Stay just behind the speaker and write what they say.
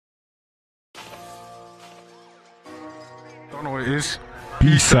Don't know what it is.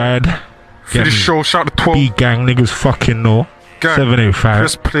 B-side. For the show, shout out to 12. B-gang niggas fucking know. Gang. 785.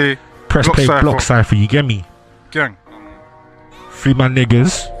 Press play. Press block play, cypher. block cypher, you get me? Gang. Free my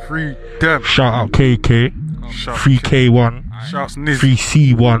niggas. Free them. Shout out KK. Shout Free K1. Shouts Niz. Free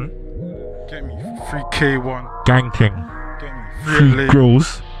C1. Get me. Free K1. Gang thing. Get me. Free LA.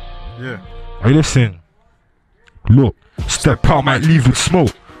 grills. Yeah. Hey, listen. Look, step out, might leave with smoke.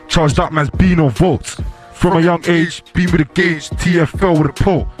 Charged up, man's been on votes. From a young age, been with a gauge, TFL with a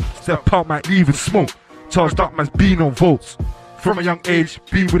pole. Step out, might leave with smoke. Charged up, man's been on votes. From a young age,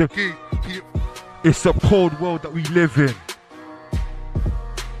 been with a gauge. It's a cold world that we live in.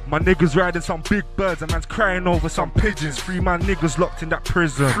 My niggas riding some big birds, and man's crying over some pigeons. Free my niggas locked in that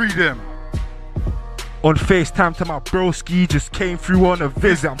prison. Free them. On FaceTime to my broski, just came through on a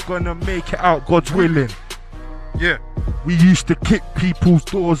visit. I'm gonna make it out, God's willing. Yeah. We used to kick people's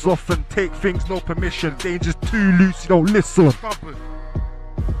doors off and take things no permission. Danger's too loose, you don't listen. Stubborn.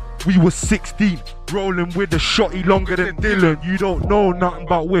 We was 16, rolling with a shotty longer than Dylan. You don't know nothing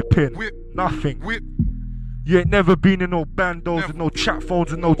about whipping. Whip. Nothing. Whip. You ain't never been in no bandos with no chat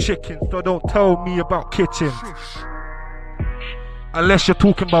phones and no chickens. So don't tell me about kitchens. Shush. Unless you're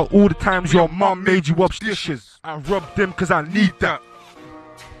talking about all the times your mum made you wash dishes. I rubbed them cause I need that.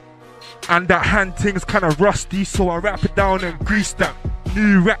 And that hand thing's kinda rusty, so I wrap it down and grease that.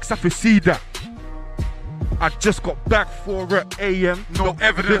 New racks, I can see that. I just got back for a AM. No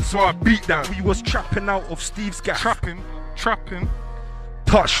evidence, so I beat that. We was trapping out of Steve's gas. Trapping.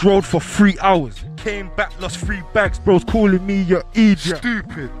 Touch road for 3 hours. Came back, lost 3 bags. Bro's calling me your idiot.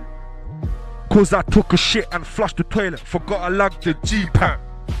 Stupid. Cause I took a shit and flushed the toilet. Forgot I lugged the G-pack.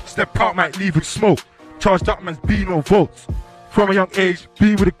 Step out, might leave with smoke. Charged up, man's been no votes. From a young age,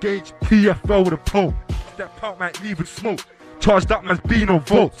 been with a gauge, TFL with a pole. Step out, might leave with smoke. Charged up, man's been no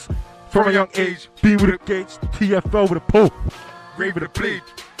votes. From a young age, been with a gauge, TFL with a pole. Rave with a blade.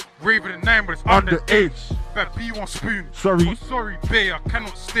 Rave with a 9, but it's underage. But B one spoon. Sorry. Oh, sorry, bae, I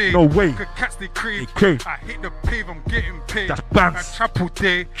cannot stay. No way. Cause cats they crave. They crave. I hit the pave, I'm getting paid. That's bands. I trap all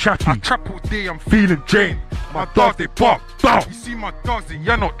day. Trappy. I trap all day, I'm Feeling drained. My dogs they bark. Bow. You see my dogs, they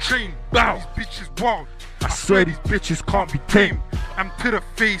are not trained. Bow. These bitches wild. I swear these bitches can't be tamed. I'm to the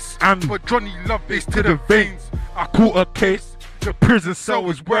face, And but Johnny Love is to the veins. I caught a case. The prison cell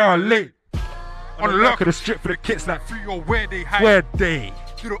is where I lay. On the luck of the strip for the kids like free or where they hide. where they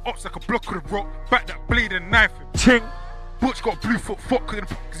Do the ops like a block of the rock. Back that blade and knife him. ting. Butch got blue foot fuck cause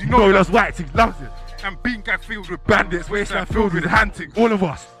you You know know he that's loves white, he loves it. and Bean guy filled with Bandits, waistline filled with hunting. All of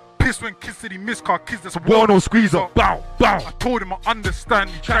us. Piss when kids said he missed car kids, that's a Well no squeezer. Bow, I bow. told him I understand.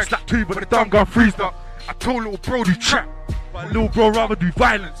 He Tried tried slap two, but the dumb gun freezed up. I told little bro do trap. But little bro rather do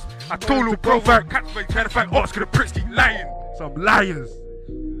violence. I told little bro fight cats, but he trying to fight ops cause the pricks keep lying. Some liars.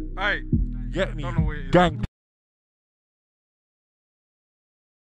 Aye. Get me? Don't know what it is. Gang.